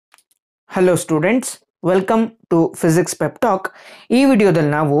Hello students, welcome to Physics Pep Talk. ಈ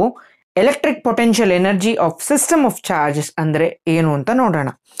ವಿಡಿಯೋದಲ್ಲಿ ನಾವು electric potential energy of system of charges ಅಂದ್ರೆ ಏನು ಅಂತ ನೋಡೋಣ.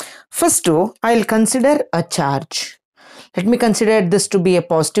 First, I'll consider a charge. Let me consider this to be a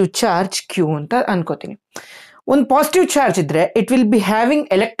positive charge Q ಅಂತ ಅನ್ಕೋತೀನಿ. ಒಂದು positive charge ಇದ್ರೆ it will be having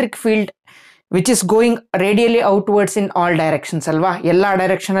electric field which is going radially outwards in all directions ಅಲ್ವಾ? ಎಲ್ಲ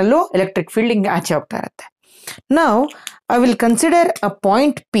direction ಅಲ್ಲೂ electric field ಹಿಂಗೆ ಆಚೆ ಹೋಗ್ತಾ ಇರುತ್ತೆ. Now, I will consider a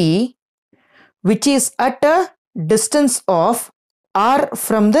point P which is at a distance of r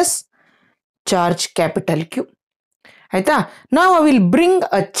from this charge capital Q. Aita? Now I will bring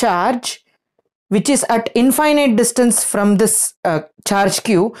a charge which is at infinite distance from this charge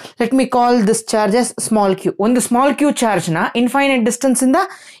Q. Let me call this charge as small q. On the small q charge na infinite distance in the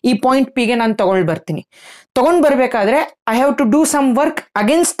e point P ge nan tagond bartini. Tagond barbekadre I have to do some work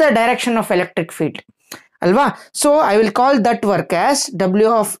against the direction of electric field. Alva? So I will call that work as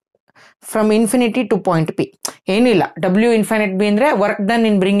W of from infinity to point P. Enilla W infinite B andre work done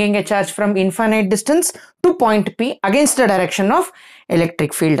in bringing a charge from infinite distance to point P against the direction of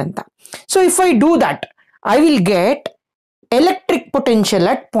electric field anta. So if I do that, I will get electric potential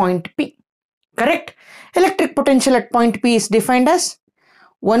at point P. Correct? Electric potential at point P is defined as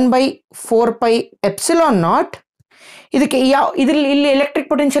 1 by 4 pi epsilon naught. ಇದಕ್ಕೆ ಇಲ್ಲಿ electric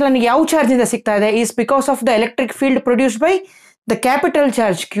potential ನನಗೆ ಯಾವ charge ಇಂದ ಸಿಗ್ತಾ ಇದೆ is because of the electric field produced by the capital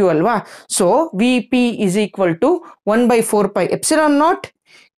charge Q alva. So Vp is equal to 1 by 4 pi epsilon naught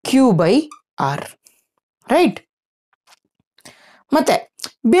Q by R. Right? Mate,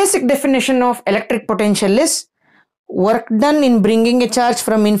 basic definition of electric potential is work done in bringing a charge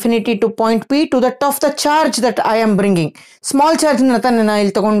from infinity to point P to that of the charge that I am bringing. Small charge na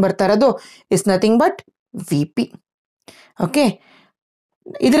il tagond barta irado is nothing but Vp. Okay.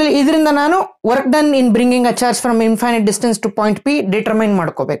 ಇದರಿಂದ ನಾನು work done in bringing a charge from infinite distance to point P determine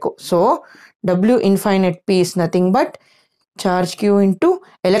ಮಾಡ್ಕೋಬೇಕು. So W infinite P is nothing but charge Q into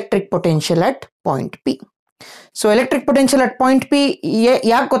electric potential at point P. So electric potential at point P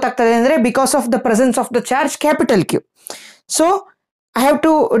ಯಾಕೆ ಗೊತ್ತಾಗ್ತದೆ ಅಂದರೆ because of the presence of the charge capital Q. So I have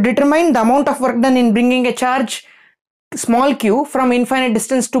to determine the amount of work done in bringing A charge small Q from infinite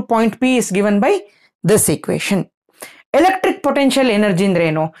distance to point P is given by this equation. Electric potential energy ಅಂದ್ರೆ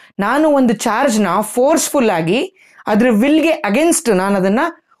ಏನು? ನಾನು ಒಂದು ಚಾರ್ಜ್ನ forceful ಆಗಿ ಅದ್ರ ವಿಲ್ಗೆ against ನಾನು ಅದನ್ನ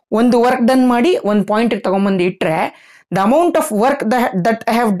ಒಂದು ವರ್ಕ್ ಡನ್ ಮಾಡಿ ಒಂದು ಪಾಯಿಂಟ್ ತಗೊಂಡ್ಬಂದು ಇಟ್ರೆ the amount of work that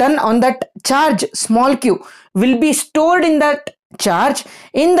I have done on that charge small Q will be stored in that charge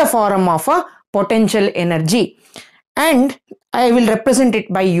in the form of a potential energy and I will represent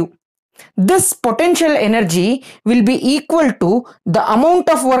it by you. This potential energy will be equal to the amount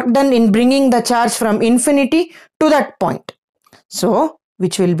of work done in bringing the charge from infinity to that point. So,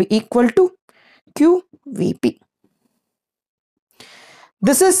 which will be equal to QVP.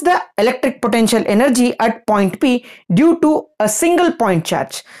 This is the electric potential energy at point P due to a single point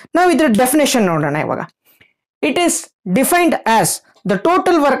charge. Now, with the definition nodana ivaga. It is defined as the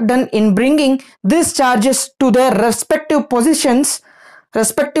total work done in bringing these charges to their respective positions,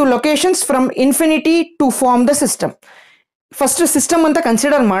 respective locations from infinity to form the system. First system ಅಂತ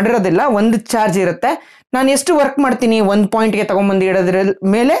consider ಮಾಡಿರೋದಿಲ್ಲ, ಒಂದು charge ಇರುತ್ತೆ, ನಾನು ಎಷ್ಟು work ಮಾಡ್ತೀನಿ ಒಂದು ಪಾಯಿಂಟ್ಗೆ ತಗೊಂಬಂದು ಇಡೋದ್ರ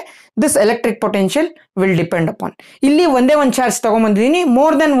ಮೇಲೆ this electric potential will depend upon. ಇಲ್ಲಿ ಒಂದೇ ಒಂದು charge ತಗೊಂಬಂದಿದ್ದೀನಿ,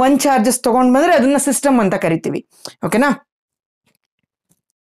 more than one charges ತಗೊಂಡ್ ಬಂದ್ರೆ ಅದನ್ನ ಸಿಸ್ಟಮ್ ಅಂತ ಕರಿತೀವಿ. ಓಕೆನಾ?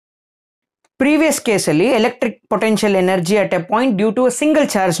 ಪ್ರೀವಿಯಸ್ ಕೇಸಲ್ಲಿ electric potential energy at A point due to a single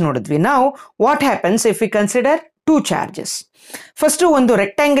charge ನೋಡಿದ್ವಿ. ನಾವು what happens if we consider two charges? First ಒಂದು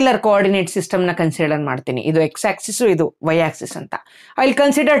ರೆಕ್ಟಾಂಗ್ಯುಲರ್ ಕೋಆರ್ಡಿನೇಟ್ ಸಿಸ್ಟಮ್ ನ ಕನ್ಸಿಡರ್ ಮಾಡ್ತೀನಿ. ಇದು ಎಕ್ಸ್ ಆಕ್ಸಿಸ್, ಇದು ವೈ ಆಕ್ಸಿಸ್ ಅಂತ. I will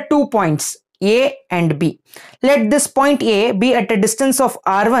consider two points A and B. Let this point A be at a distance of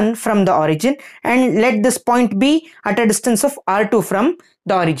r1 from the origin and let this point be at a distance of r2 from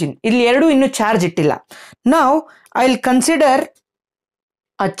the origin. ಇಲ್ಲಿ ಎರಡು ಇನ್ನೂ charge ಇಟ್ಟಿಲ್ಲ. Now I will consider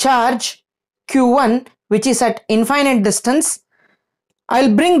a charge q1 which is at infinite distance. I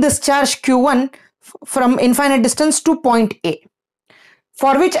will bring this charge q1 from infinite distance to point A,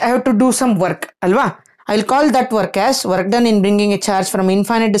 for which I have to do some work alva. I will call that work as work done in bringing a charge from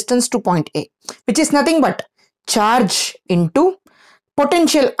infinite distance to point A, which is nothing but charge into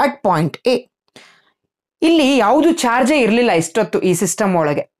potential at point A. ಇಲ್ಲಿ ಯಾವುದು ಚಾರ್ಜೇ ಇರಲಿಲ್ಲ ಇಷ್ಟೊತ್ತು ಈ system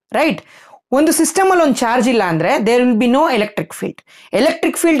ಒಳಗೆ, right? ಒಂದು system ಅಲ್ಲಿ ಒಂದು charge ಇಲ್ಲ ಅಂದ್ರೆ there will be no electric field.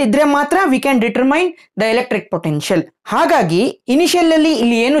 Electric field ಇದ್ರೆ ಮಾತ್ರ we can determine the electric potential. ಹಾಗಾಗಿ ಇನಿಷಿಯಲ್ ಅಲ್ಲಿ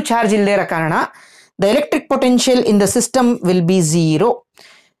ಇಲ್ಲಿ ಏನು ಚಾರ್ಜ್ ಇಲ್ಲದೆ ಇರೋ ಕಾರಣ the electric potential in the system will be zero.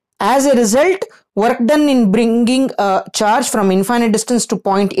 As a result, work done in bringing a charge from infinite distance to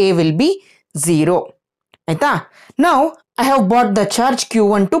point A will be zero. Now, I have brought the charge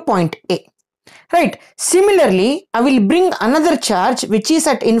Q1 to point A. right? Similarly, I will bring another charge which is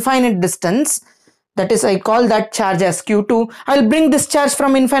at infinite distance, that is I call that charge as Q2. I will bring this charge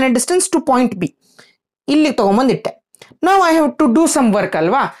from infinite distance to point B. Illi tagombanditte. Now I have to do some work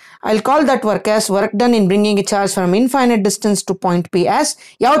alva. I'll call that work as work done in bringing a charge from infinite distance to point P as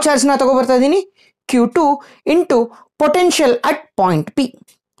yav charge na tago barta idini Q2 into potential at point P.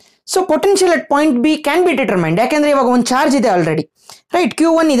 So potential at point B can be determined yakandre ivaga one charge ide already, right?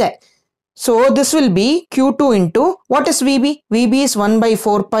 Q1 ide. So this will be Q2 into what is VB? VB is 1 by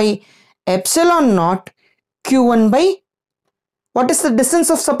 4 pi epsilon naught Q1 by what is the distance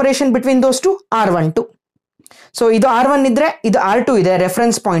of separation between those two? R12. So idu R1 idre, idu R2 ide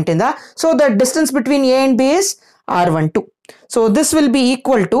reference point inda. So the distance between A and B is R12. So this will be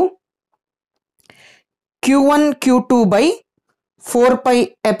equal to Q1 Q2 by 4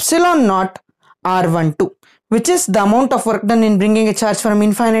 pi epsilon naught R12, which is the amount of work done in bringing a charge from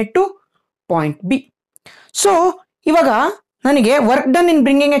infinite to point B. So ivaga nanige work done in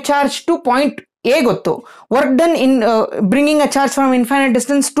bringing a charge to point A gottu, work done in bringing a charge from infinite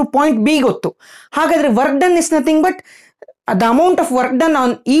distance to point B gottu. Hagadre work done is nothing but the amount of work done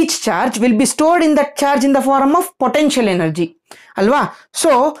on each charge will be stored in that charge in the form of potential energy, alva?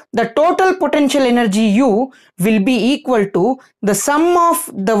 So the total potential energy U will be equal to the sum of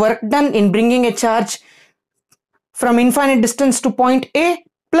the work done in bringing a charge from infinite distance to point A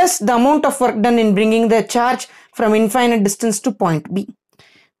plus the amount of work done in bringing the charge from infinite distance to point B.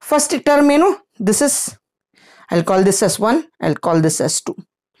 First term, this is, I'll call this as 1, I'll call this as 2.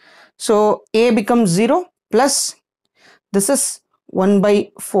 So A becomes 0 plus this is 1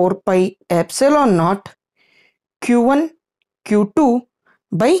 by 4 pi epsilon naught Q1 Q2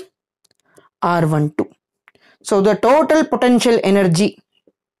 by R12. So the total potential energy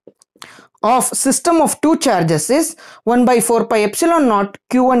of system of two charges is 1 by 4 pi epsilon naught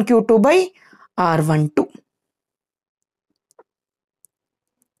Q1 Q2 by R12.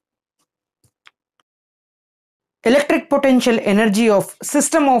 Electric potential energy of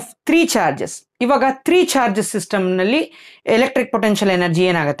system of three charges. Ivaga three charges system nalli electric potential energy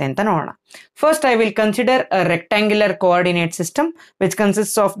enagate anta nodona. First I will consider a rectangular coordinate system which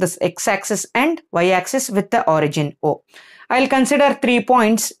consists of this x-axis and y-axis with the origin O. I'll consider 3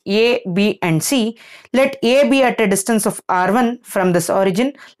 points A, B and C. Let A be at a distance of R1 from this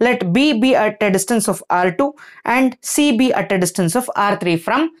origin. Let B be at a distance of R2 and C be at a distance of R3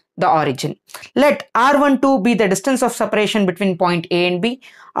 from the origin. Let R12 be the distance of separation between point A and B,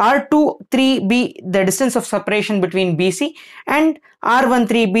 R23 be the distance of separation between BC and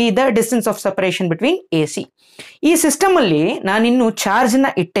R13 be the distance of separation between AC. Ee system alli nanu innu charge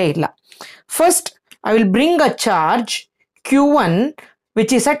na itte illa. First I will bring a charge Q1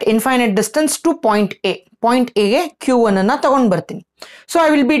 which is at infinite distance to point A. Point A ge Q1 anna tagond bartini. So I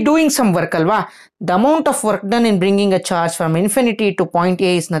will be doing some work alva. The amount of work done in bringing a charge from infinity to point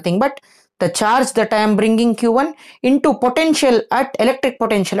A is nothing but the charge that I am bringing Q1 into potential at electric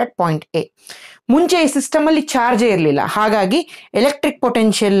potential at point A. ಮುಂಚೆ ಈ system ಅಲ್ಲಿ charge ಇರಲಿಲ್ಲ, ಹಾಗಾಗಿ electric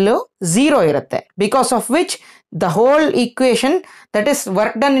potential 0 ಇರುತ್ತೆ, because of which the whole equation, that is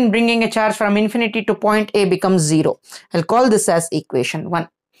work done in bringing a charge from infinity to point A, becomes 0. I'll call this as equation 1.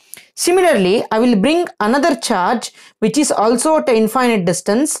 Similarly, I will bring another charge which is also at an infinite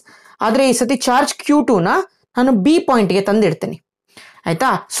distance. Adre ee sati charge Q2 na nanu B point ge tandirtini.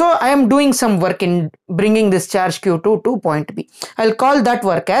 Aita? So I am doing some work in bringing this charge Q2 to point B. I'll call that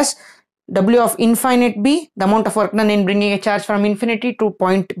work as W of infinite B. The amount of work done in bringing a charge from infinity to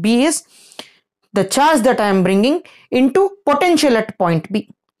point B is the charge that I am bringing into potential at point B.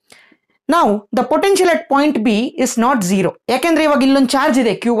 Now the potential at point B is not 0. Yakandre ivaga illon charge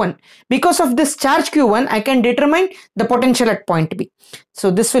ide Q1. Because of this charge Q1 I can determine the potential at point B. So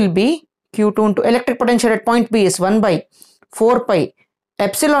this will be Q2 into electric potential at point B is 1 by 4 pi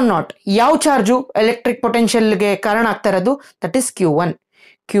epsilon naught. Yav charge electric potential ge karana aagta iradu, that is Q1.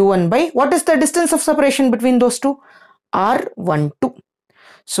 Q1 by what is the distance of separation between those two? R12.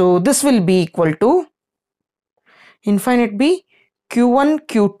 So this will be equal to infinite B Q1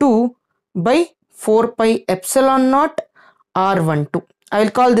 Q2 by 4 pi epsilon naught R12. I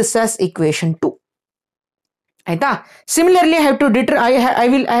will call this as equation 2. Aita? Similarly, I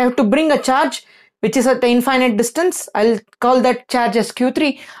have to bring a charge which is at the infinite distance. I'll call that charge as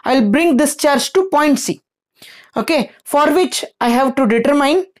Q3. I'll bring this charge to point C. Okay, for which I have to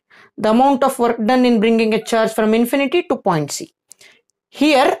determine the amount of work done in bringing a charge from infinity to point C.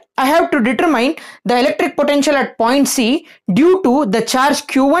 Here I have to determine the electric potential at point C due to the charge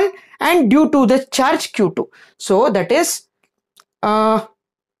Q1 and due to the charge Q2. So that is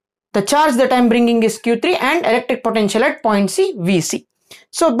the charge that I am bringing is Q3 and electric potential at point C, Vc.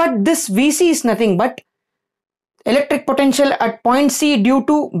 So but this Vc is nothing but electric potential at point C due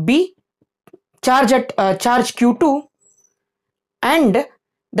to B charge at charge Q2 and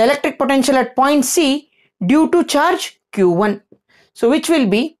the electric potential at point C due to charge Q1. So which will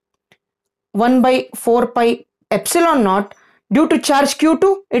be 1 by 4 pi epsilon naught. Due to charge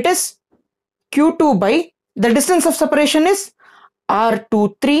Q2 it is Q2 by the distance of separation is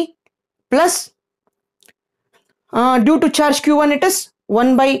R23 plus due to charge Q1 it is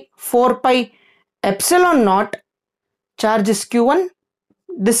 1 by 4 pi epsilon naught. Charge is Q1,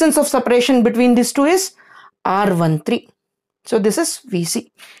 distance of separation between these two is R13. So this is Vc,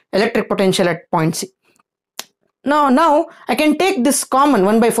 electric potential at point C. Now I can take this common,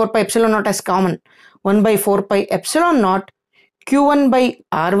 1 by 4 pi epsilon naught as common. 1 by 4 pi epsilon naught Q1 by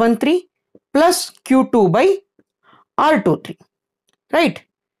R13 plus Q2 by R23, right?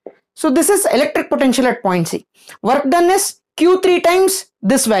 So this is electric potential at point C. Work done is Q3 times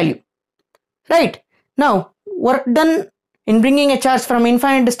this value, right? Now work done in bringing a charge from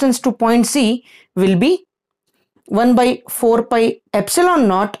infinite distance to point C will be 1 by 4 pi epsilon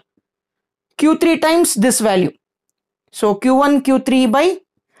naught Q3 times this value. So Q1 Q3 by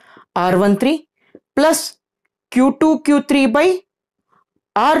R13 plus Q2 Q3 by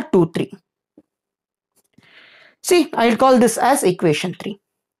R23. See, I'll call this as equation 3.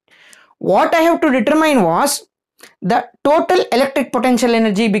 What I have to determine was the total electric potential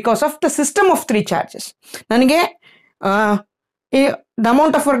energy because of the system of 3 charges. Nanige the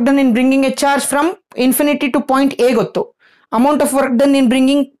amount of work done in bringing a charge from infinity to point A gottu. Amount of work done in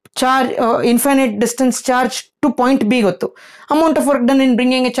bringing charge infinite distance charge to point B gottu. Amount of work done in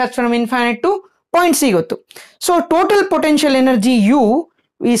bringing a charge from infinite to point C gottu. So total potential energy U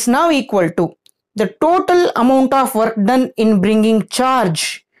is now equal to the total amount of work done in bringing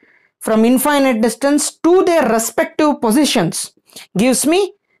charge from infinite distance to their respective positions gives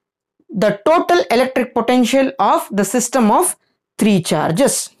me the total electric potential of the system of 3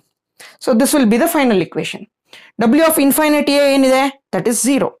 charges. So this will be the final equation. W of infinite A enide, that is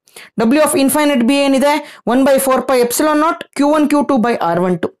 0. W of infinite B enide, 1 by 4 pi epsilon naught Q1 Q2 by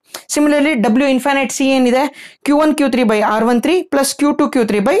R12. Similarly W infinite C enide, Q1 Q3 by R13 plus Q2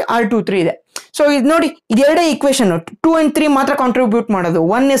 Q3 by R23 ಇದೆ. So ಇದು ನೋಡಿ, ಇದೆರಡೇ equation 2 and 3 ಮಾತ್ರ contribute ಮಾಡೋದು,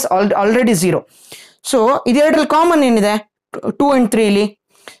 1 is already 0. So ಇದೆರಡರಲ್ಲಿ common ಏನಿದೆ 2 and 3 ಇಲ್ಲಿ.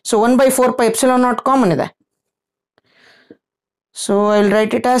 So 1 by 4 pi epsilon naught common ಇದೆ. So I will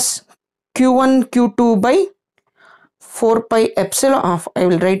write it as Q1 Q2 by 4 pi epsilon of, I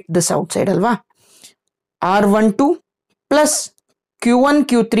will write this outside alva, R12 plus Q1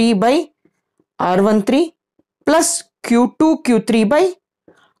 Q3 by R13 plus Q2 Q3 by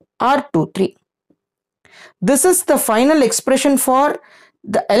R23. This is the final expression for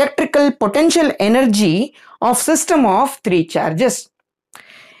the electrical potential energy of system of 3 charges.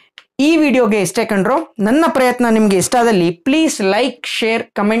 ಈ ವಿಡಿಯೋಗೆ ಇಷ್ಟ ಕಂಡ್ರೋ, ನನ್ನ ಪ್ರಯತ್ನ ನಿಮಗೆ ಇಷ್ಟ ಆದಲ್ಲಿ please like, share,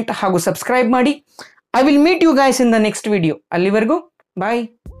 comment ಹಾಗೂ subscribe ಮಾಡಿ. I will meet you guys in the next video. ಅಲ್ಲಿವರೆಗೂ ಬಾಯ್.